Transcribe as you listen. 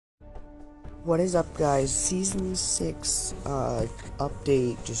What is up, guys? Season 6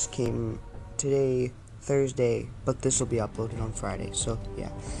 update just came today, Thursday, but this will be uploaded on Friday, so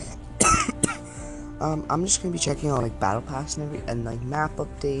yeah. I'm just gonna be checking out like battle pass and like map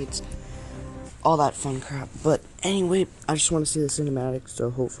updates, all that fun crap. But anyway, I just want to see the cinematic,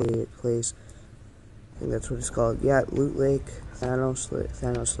 so hopefully it plays. I think that's what it's called. Yeah, Loot Lake, Thanos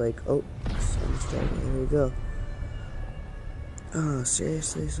Lake. Oh, there we go. Oh,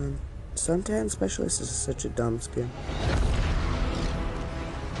 seriously, son. Suntan Specialist is such a dumb skin.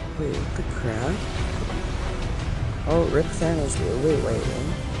 Wait, what the crap? Oh, Rip Thanos. Wait.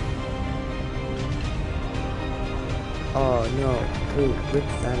 Oh, no. Wait, Rip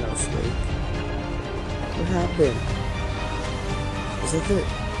Thanos Lake. What happened? Is that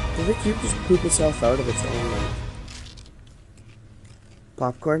did the cube just poop itself out of its own, like...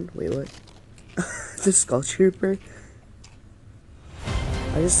 Popcorn? Wait, what? The Skull Trooper?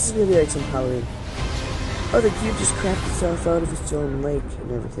 I guess this is gonna be like some Halloween. Oh, the cube just crapped itself out of its own lake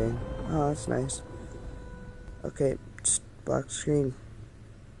and everything. Oh, that's nice. Okay, just black screen.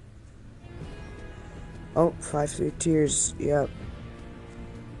 Oh, 5 tiers. Yep.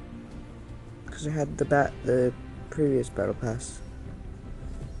 Because I had the previous battle pass.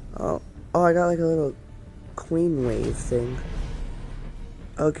 Oh, I got like a little queen wave thing.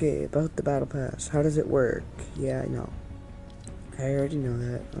 Okay, about the battle pass. How does it work? Yeah, I know. I already know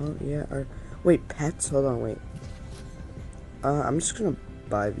that. Oh, yeah. Wait, pets? Hold on, wait. I'm just gonna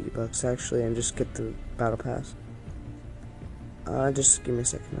buy V-Bucks, actually, and just get the battle pass. Just give me a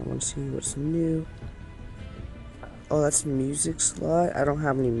second. I want to see what's new. Oh, that's music slot? I don't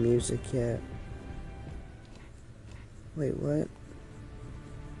have any music yet. Wait, what?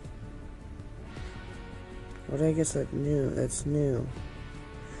 What did I guess that's new?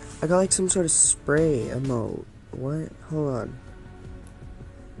 I got like some sort of spray emote. What? Hold on.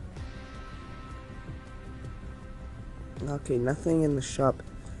 Okay, nothing in the shop.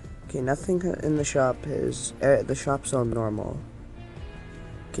 Okay, nothing in the shop is... the shop's all normal.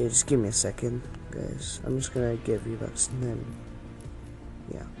 Okay, just give me a second, guys. I'm just gonna give V-Bucks and then...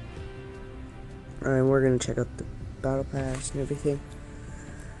 yeah. Alright, we're gonna check out the battle pass and everything.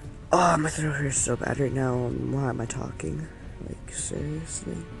 Oh, my throat hurts so bad right now. Why am I talking? Like,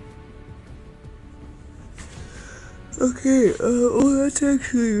 seriously? Okay, oh, that's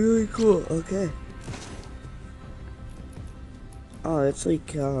actually really cool. Okay. Oh, it's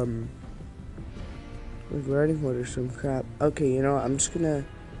like riding hood or some crap. Okay, you know what? I'm just gonna...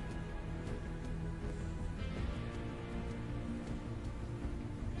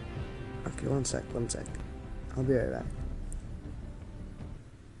 okay, one sec. I'll be right back.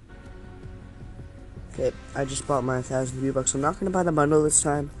 Okay, I just bought my 1,000 V-Bucks. I'm not gonna buy the bundle this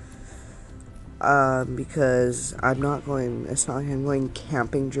time. Because I'm not going... it's not like I'm going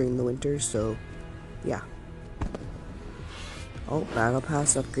camping during the winter, so... yeah. Oh, battle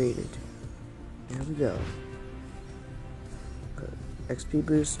pass upgraded. There we go. XP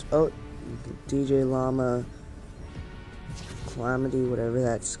boost. Oh, DJ Llama, Calamity, whatever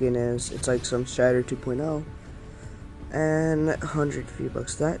that skin is. It's like some Strider 2.0. And 100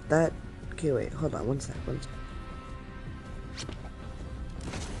 V-Bucks. That. Okay, wait. Hold on. One sec.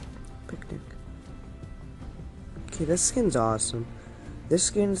 Picnic. Okay, this skin's awesome. This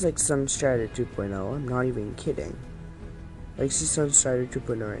skin's like some Strider 2.0. I'm not even kidding. Like, see some Strider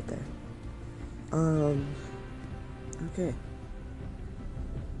 2.0 right there. Okay.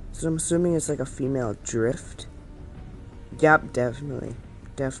 So I'm assuming it's like a female drift. Yep, definitely.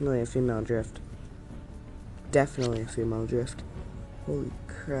 Definitely a female drift. Holy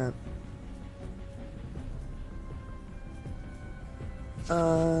crap.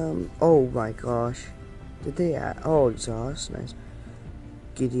 Oh my gosh. Did they add? Oh, exhaust. Nice.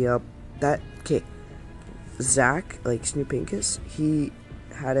 Giddy up. Okay. Zach, like Snoopinkus, he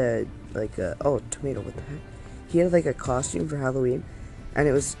had oh, tomato, what the heck? He had like a costume for Halloween, and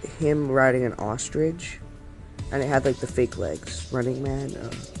it was him riding an ostrich, and it had like the fake legs. Running Man.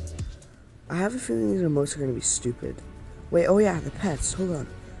 I have a feeling these emotes are gonna be stupid. Wait, oh yeah, the pets. Hold on,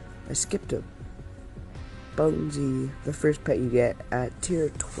 I skipped him. Bonesy, the first pet you get at tier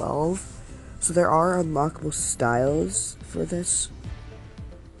 12. So there are unlockable styles for this.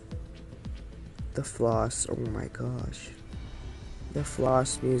 The floss, oh my gosh. The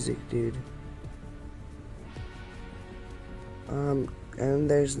floss music, dude. And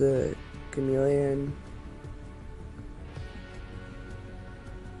there's the chameleon.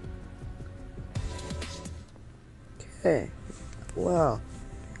 Okay. Wow.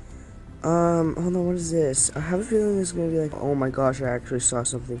 Hold on, what is this? I have a feeling this is gonna be like, oh my gosh, I actually saw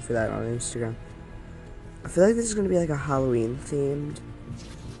something for that on Instagram. I feel like this is gonna be like a Halloween themed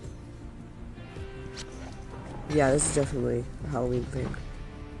Yeah, this is definitely a Halloween thing.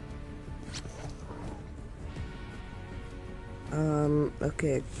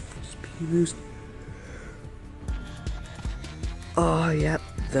 Okay. Speed boost. Oh, yep.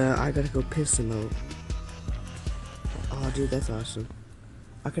 I gotta go piss emote. Oh, dude, that's awesome.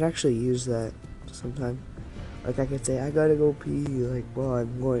 I could actually use that sometime. Like, I could say, I gotta go pee, like, while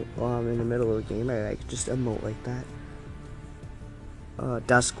I'm in the middle of a game, I could just emote like that.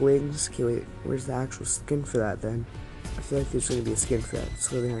 Dusk Wings. Okay, wait, where's the actual skin for that, then? I feel like there's gonna be a skin for that.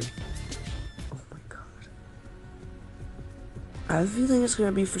 Slytherin. Oh my god. I have a feeling it's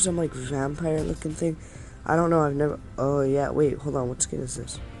gonna be for some, like, vampire-looking thing. I don't know, I've never... Oh, yeah, wait, hold on, what skin is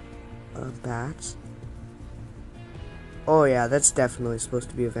this? Bats? Oh, yeah, that's definitely supposed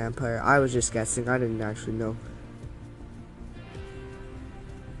to be a vampire. I was just guessing, I didn't actually know.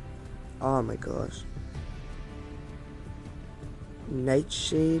 Oh my gosh.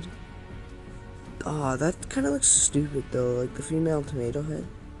 Nightshade. Oh, that kind of looks stupid though, like the female tomato head.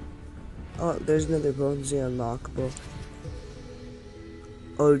 Oh, there's another Bonesy unlockable.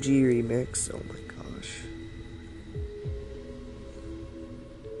 OG remix. Oh my gosh.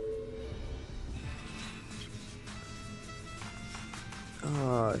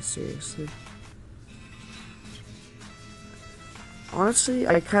 Oh, seriously. Honestly,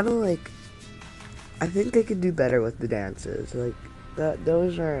 I kind of like. I think they could do better with the dances. Like that.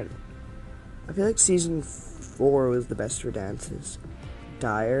 Those aren't. I feel like season 4 was the best for dances.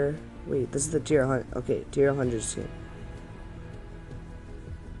 Dire. Wait, this is the tier 100. Okay, tier 100 skin.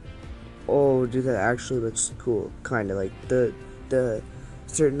 Oh, dude, that actually looks cool. Kind of like the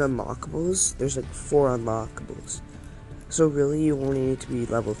certain unlockables. There's like 4 unlockables. So really, you only need to be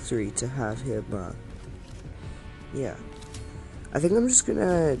level 3 to have him. Yeah. I think I'm just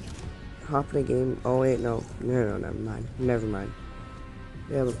gonna hop in a game. Oh wait, no, never mind. Never mind.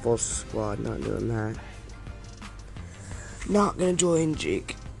 We have a full squad. Not doing that. Not gonna join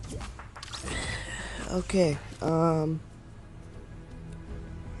Jake. Okay. Oh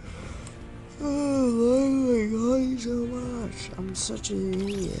my god, so much. I'm such an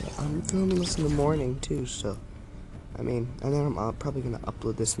idiot. I'm filming this in the morning too, so. I mean, and then I'm probably gonna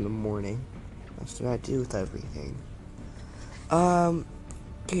upload this in the morning. That's what I do with everything.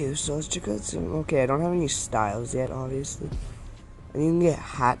 Okay, so let's check out some. Okay, I don't have any styles yet, obviously. And you can get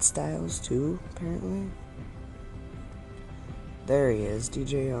hat styles too, apparently. There he is,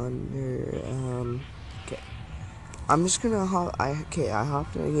 DJ Under. Okay. I'm just gonna hop. I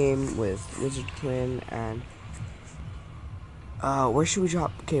hopped in a game with Wizard Twin and. Where should we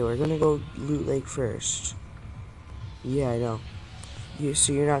drop? Okay, we're gonna go Loot Lake first. Yeah, I know.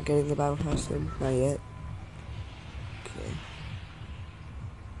 So you're not getting the battle pass then? Not yet? Okay.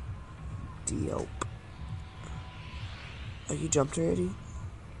 Dope. Oh, you jumped already?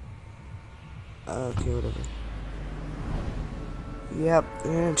 Okay, whatever. Yep,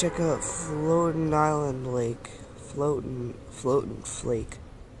 we're gonna check out Floating Island Lake. Floating Flake.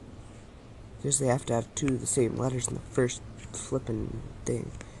 Because they have to have 2 of the same letters in the first flippin'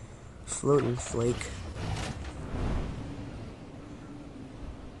 thing. Floating Flake.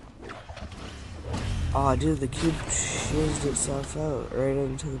 Aw, dude, the cube shizzed itself out right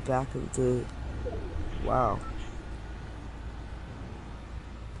into the back of the... Wow.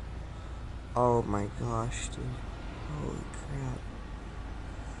 Oh my gosh, dude. Holy crap.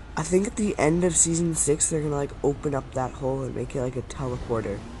 I think at the end of season 6, they're gonna, like, open up that hole and make it, like, a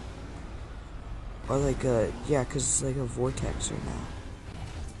teleporter. Or, like, yeah, because it's, like, a vortex right now.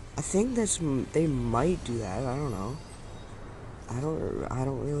 I think they might do that, I don't know. I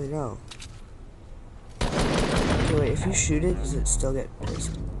don't really know. Okay, wait, if you shoot it, does it still get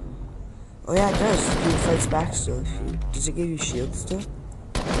pissed? Oh yeah, it does. The cube fights back still. Does it give you shield still?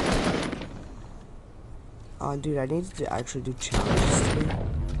 Oh, dude, I need to actually do challenges today.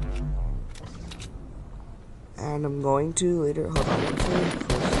 And I'm going to later. Hold on, what's really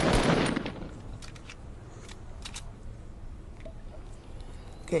close?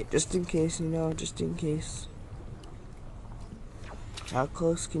 Okay, just in case, you know, just in case. How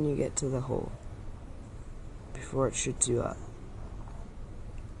close can you get to the hole before it shoots you up?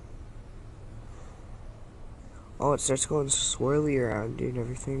 Oh, it starts going swirly around you and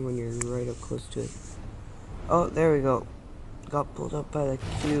everything when you're right up close to it. Oh, there we go. Got pulled up by the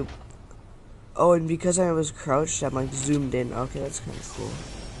cube. Oh, and because I was crouched, I'm like zoomed in. Okay, that's kind of cool.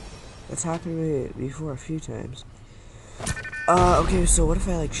 That's happened to me before a few times. Okay, so what if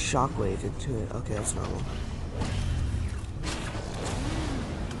I like shockwave into it? Okay, that's normal.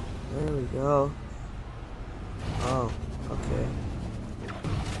 There we go. Oh, okay.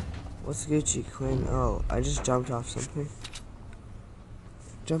 What's Gucci, Quinn? Oh, I just jumped off something.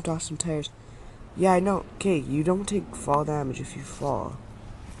 Jumped off some tires. Yeah, I know. Okay, you don't take fall damage if you fall.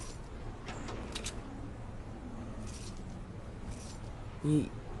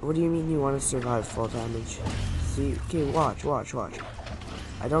 What do you mean you want to survive fall damage? See, okay, watch.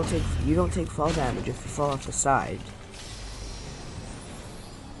 You don't take fall damage if you fall off the side.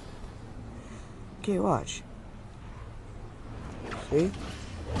 Okay, watch. See?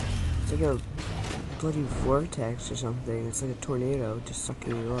 It's like a bloody vortex or something. It's like a tornado just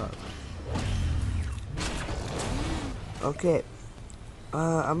sucking you up. Okay.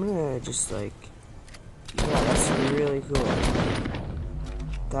 I'm gonna just like, yeah, that's really cool.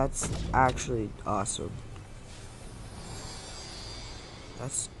 That's actually awesome.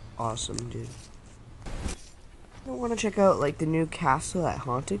 That's awesome, dude. I want to check out like the new castle at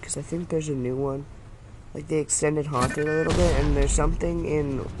Haunted, because I think there's a new one. Like they extended Haunted a little bit, and there's something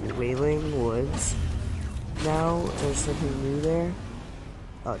in Wailing Woods now. There's something new there.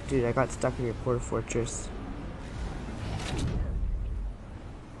 Oh, dude, I got stuck in your Porta Fortress.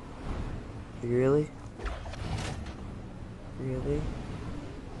 Really? Really?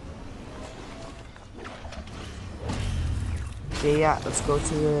 Okay, yeah, let's go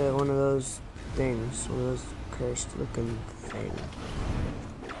to one of those things, one of those cursed looking things.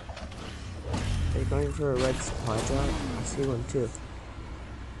 Are you going for a red supply drop? I see one too.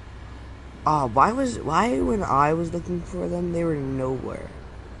 Oh, why when I was looking for them, they were nowhere?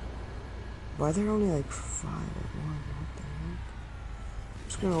 Why they're only like 5 or 1? What the heck? I'm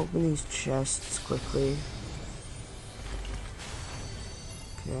just gonna open these chests quickly.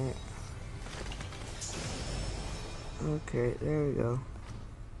 Okay. Okay, there we go.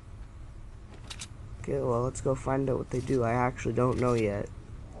 Okay, well, let's go find out what they do. I actually don't know yet.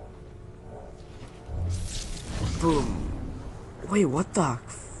 Boom. Wait, what the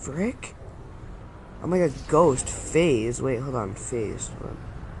frick? I'm like a ghost. Phase. Wait, hold on. Phase.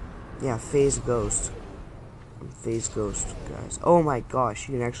 Yeah, phase ghost. I'm phase ghost, guys. Oh my gosh,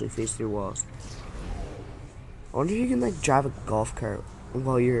 you can actually phase through walls. I wonder if you can like drive a golf cart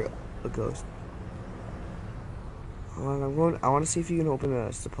while you're a ghost. Hold on, I want to see if you can open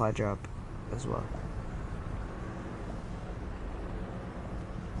a supply drop as well.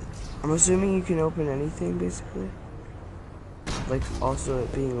 I'm assuming you can open anything, basically. Like, also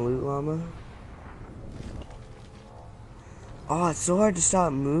it being a loot llama. Oh, it's so hard to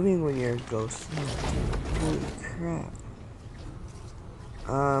stop moving when you're a ghost. Holy crap.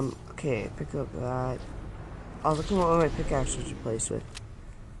 Okay, pick up that. Oh, look at what my pickaxe was replaced with.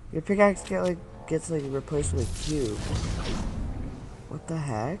 Your pickaxe gets replaced with a cube. What the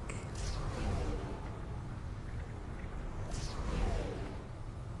heck?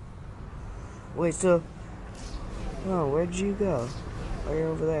 Wait, so... Oh, where'd you go? Oh, you're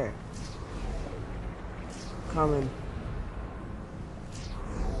over there. Coming.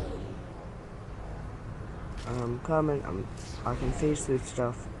 I'm coming. I can phase through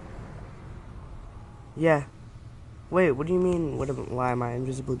stuff. Yeah. Wait, what do you mean? Why am I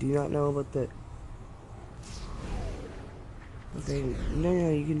invisible? Do you not know about the... Okay,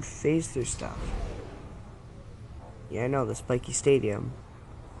 no, you can phase through stuff. Yeah, I know, the Spiky Stadium.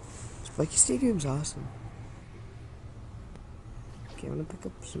 Spiky Stadium's awesome. Okay, I'm gonna pick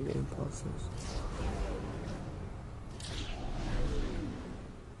up some impulses.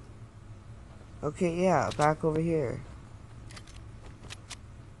 Okay, yeah, back over here.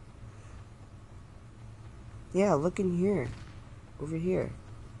 Yeah, look in here. Over here.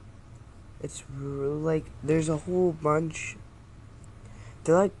 It's like, there's a whole bunch.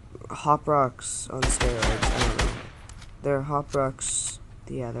 They're like hop rocks on steroids. I don't know. They're hop rocks.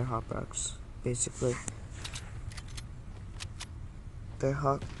 Yeah, they're hop rocks, basically. They're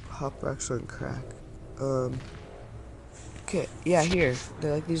hop rocks on crack. Okay, yeah, here.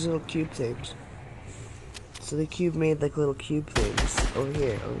 They're like these little cube things. So the cube made like little cube things. Over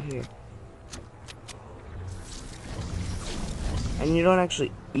here. And you don't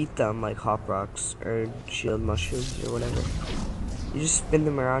actually eat them like hop rocks or shield mushrooms or whatever. You just spin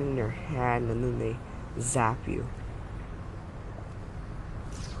them around in your hand and then they zap you.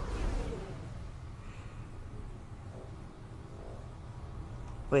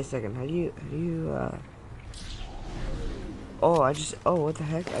 Wait a second, how do you, oh, what the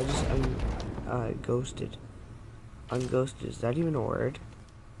heck? Ghosted. Unghosted, is that even a word?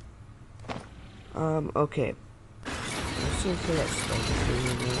 Okay. Let's see for that stuff.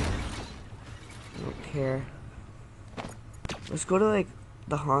 I don't care. Let's go to, like,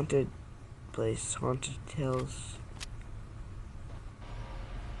 the haunted place. Haunted Hills.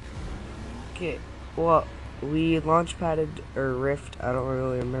 Okay, well, we launch padded, or rift, I don't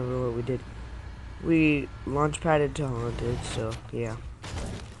really remember what we did. We launch padded to Haunted, so, yeah.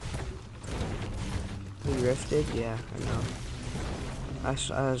 We rifted? Yeah, I know. I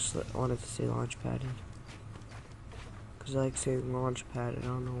just wanted to say launch padded. Because I like saying launch padded, I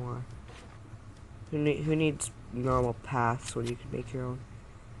don't know why. Who needs normal paths when you can make your own?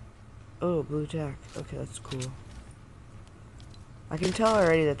 Oh, blue tack. Okay, that's cool. I can tell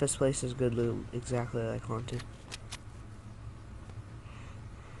already that this place is good loot, exactly like Haunted.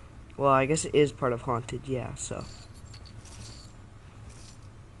 Well, I guess it is part of Haunted, yeah, so.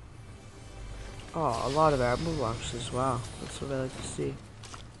 Oh, a lot of ammo boxes, wow. That's what I like to see.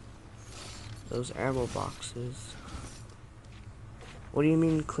 Those ammo boxes. What do you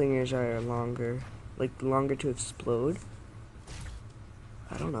mean clingers are longer? Like, longer to explode?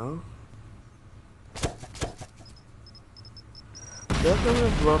 I don't know. I feel like I'm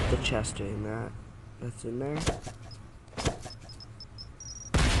gonna blow up the chest doing that. That's in there.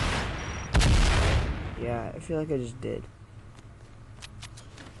 Yeah, I feel like I just did.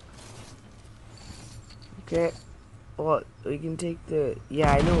 Okay. Well, we can take the...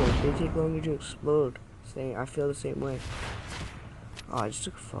 Yeah, I know. They take longer to explode. I feel the same way. Oh, I just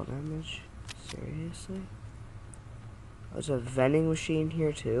took fall damage. Seriously? There's a vending machine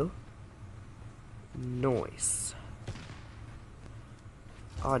here, too. Nice.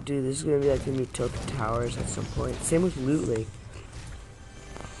 Oh, dude, this is gonna be like the new Tilted Towers at some point. Same with Loot Lake.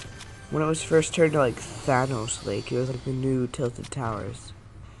 When it was first turned to like Thanos Lake, it was like the new Tilted Towers.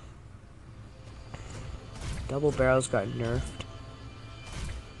 Double barrels got nerfed.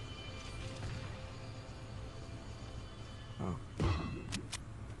 Oh.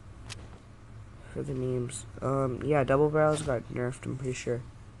 For the memes. Yeah, double barrels got nerfed, I'm pretty sure.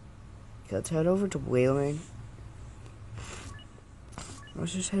 Okay, let's head over to Wailing.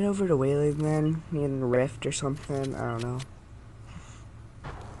 Let's just head over to Wailing then. In Rift or something, I don't know.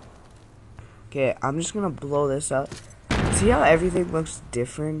 Okay, I'm just gonna blow this up. See how everything looks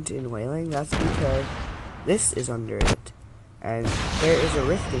different in Wailing? That's because this is under it. And there is a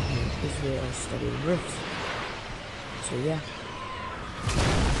rift in here because we are studying rifts. So yeah.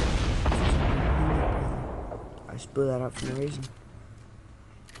 I just blew that up for no reason.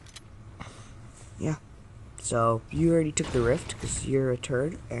 Yeah. So you already took the rift because you're a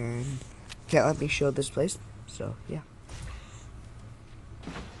turd and can't let me show this place. So yeah.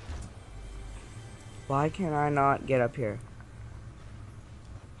 Why can I not get up here?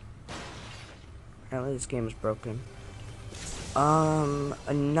 Apparently this game is broken.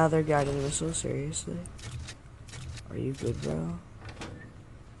 Another guided missile, seriously? Are you good, bro?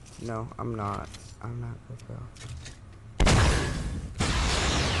 No, I'm not. I'm not good, bro.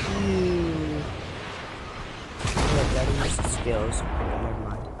 Ooh. Guided missile skills. Never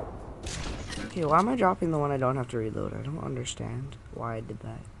mind. Okay, why am I dropping the one I don't have to reload? I don't understand why I did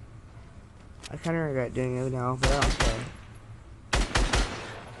that. I kind of regret doing it now, but I don't care.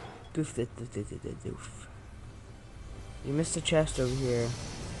 Doof. You missed a chest over here.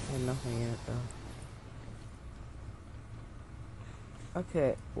 I had nothing in it though.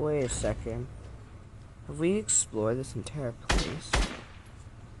 Okay, wait a second. Have we explored this entire place?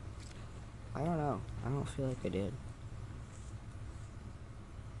 I don't know. I don't feel like I did.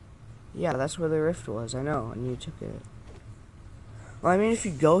 Yeah, that's where the rift was. I know, and you took it. Well, I mean, if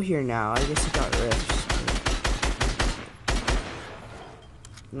you go here now, I guess you got rifts.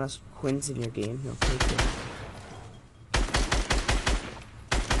 Unless Quinn's in your game, he'll take it.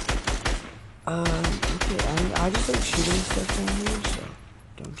 Okay, I just like shooting stuff down here, so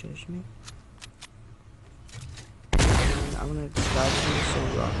don't judge me. And I'm gonna dive into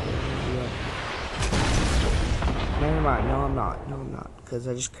some rock. Never mind, no I'm not, because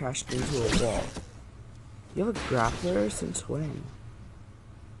I just crashed into a wall. You have a grappler? Since when?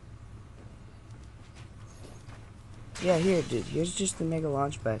 Yeah, here, dude, here's just the mega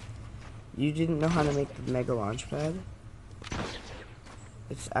launch pad. You didn't know how to make the mega launch pad?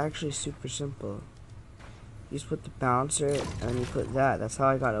 It's actually super simple. You just put the bouncer and you put that. That's how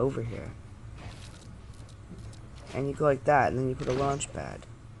I got over here. And you go like that, and then you put a launch pad.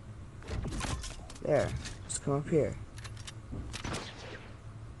 There. Just come up here.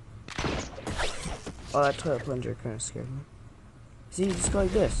 Oh, that toilet plunger kind of scared me. See, you just go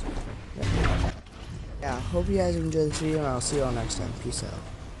like this. Yeah, hope you guys enjoyed this video, and I'll see you all next time. Peace out.